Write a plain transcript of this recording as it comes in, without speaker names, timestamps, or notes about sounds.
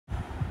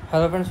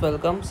Hello friends,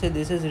 welcome. See,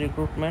 this is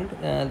recruitment.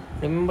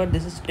 Remember,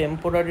 this is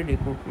temporary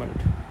recruitment.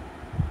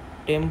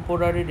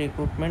 Temporary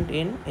recruitment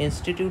in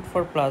Institute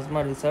for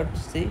Plasma Research.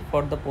 See,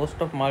 for the post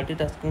of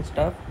multitasking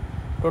staff,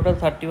 total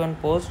 31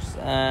 posts,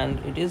 and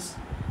it is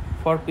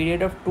for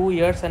period of 2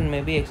 years and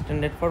maybe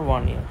extended for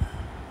 1 year.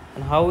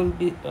 And how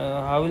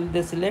will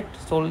they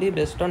select? Solely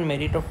based on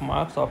merit of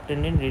marks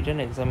obtained in written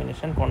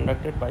examination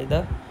conducted by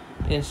the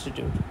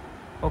institute.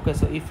 Okay,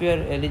 so if you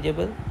are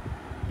eligible,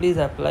 please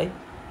apply.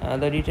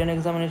 The written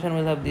examination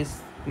will have these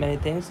many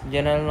things: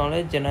 general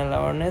knowledge, general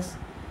awareness,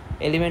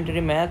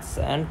 elementary maths,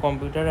 and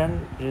computer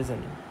and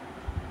reasoning.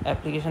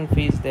 Application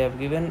fees they have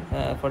given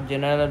for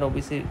general and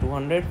OBC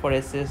 200, for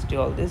SC/ST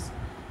all this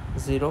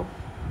 0.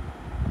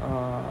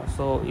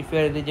 So if you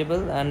are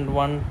eligible and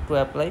want to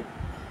apply,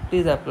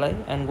 please apply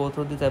and go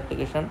through this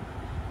application.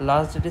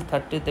 Last date is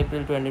 30th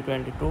April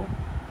 2022.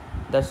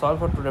 That's all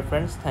for today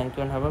friends. Thank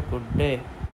you and have a good day.